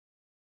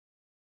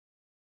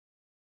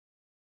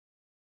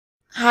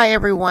Hi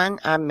everyone,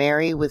 I'm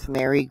Mary with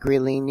Mary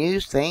Greeley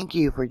News. Thank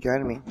you for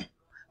joining me.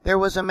 There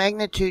was a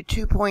magnitude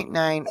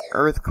 2.9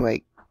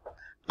 earthquake,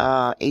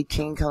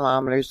 18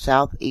 kilometers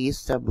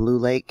southeast of Blue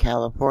Lake,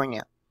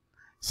 California.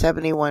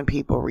 71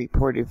 people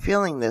reported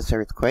feeling this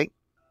earthquake.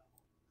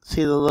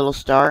 See the little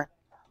star?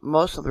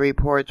 Most of the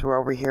reports were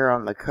over here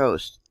on the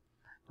coast.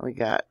 We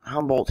got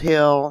Humboldt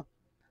Hill,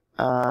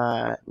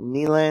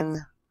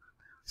 Neyland,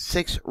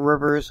 Six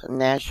Rivers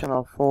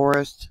National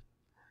Forest,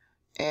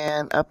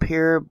 and up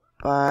here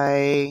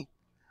by,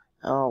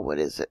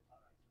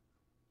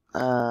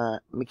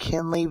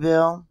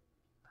 McKinleyville,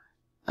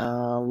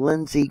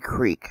 Lindsay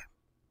Creek.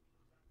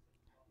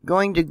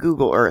 Going to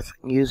Google Earth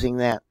using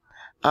that.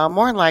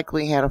 More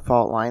likely had a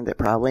fault line that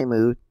probably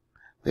moved.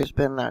 There's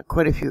been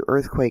quite a few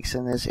earthquakes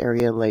in this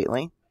area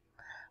lately.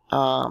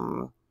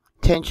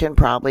 Tension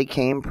probably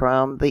came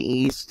from the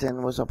east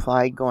and was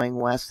applied going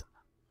west.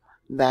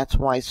 That's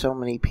why so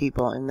many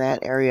people in that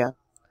area,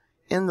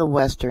 in the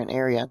western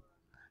area,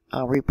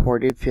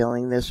 reported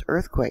feeling this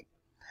earthquake.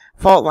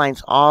 Fault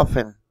lines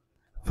often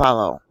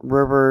follow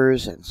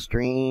rivers and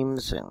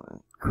streams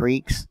and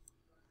creeks.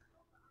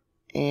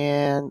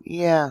 And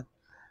yeah,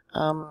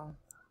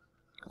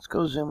 let's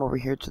go zoom over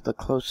here to the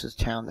closest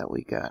town that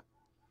we got.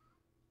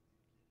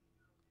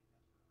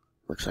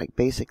 Looks like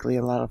basically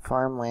a lot of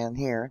farmland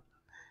here.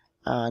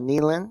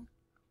 Neyland.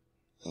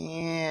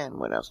 And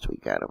what else do we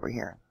got over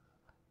here?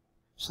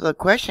 So the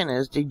question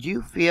is, did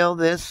you feel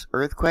this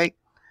earthquake?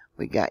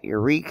 We got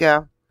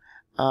Eureka,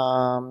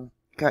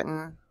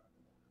 Cutton,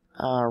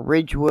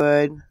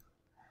 Ridgewood,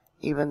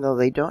 even though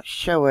they don't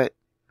show it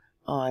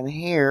on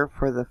here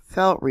for the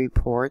felt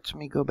reports. Let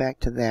me go back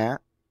to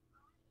that.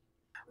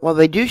 Well,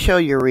 they do show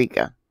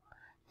Eureka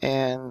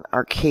and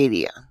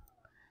Arcadia,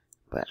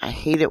 but I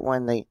hate it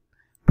when they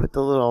put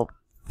the little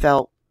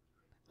felt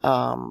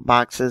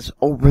boxes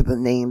over the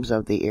names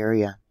of the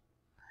area.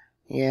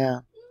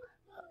 Yeah.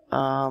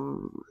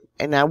 And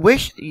I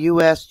wish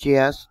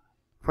USGS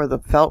for the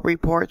felt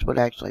reports would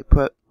actually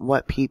put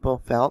what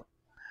people felt,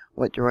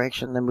 what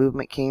direction the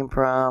movement came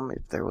from,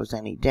 if there was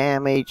any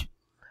damage.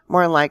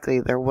 More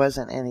likely there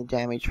wasn't any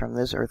damage from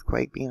this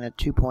earthquake being a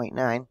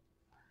 2.9.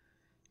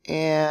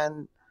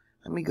 And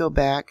let me go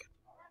back.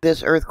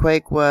 This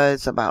earthquake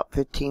was about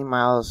 15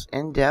 miles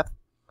in depth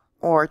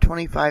or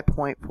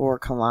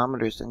 25.4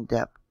 kilometers in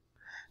depth.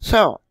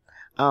 So,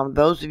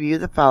 those of you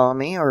that follow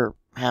me or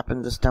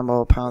happen to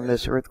stumble upon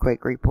this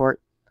earthquake report,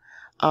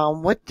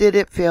 what did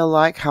it feel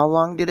like? How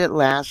long did it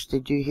last?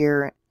 Did you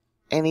hear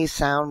any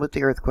sound with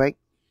the earthquake?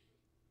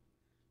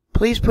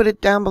 Please put it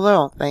down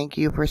below. Thank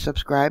you for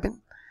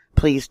subscribing.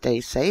 Please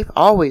stay safe.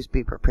 Always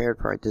be prepared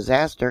for a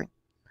disaster.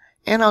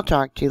 And I'll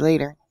talk to you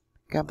later.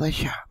 God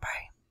bless you.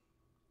 Bye.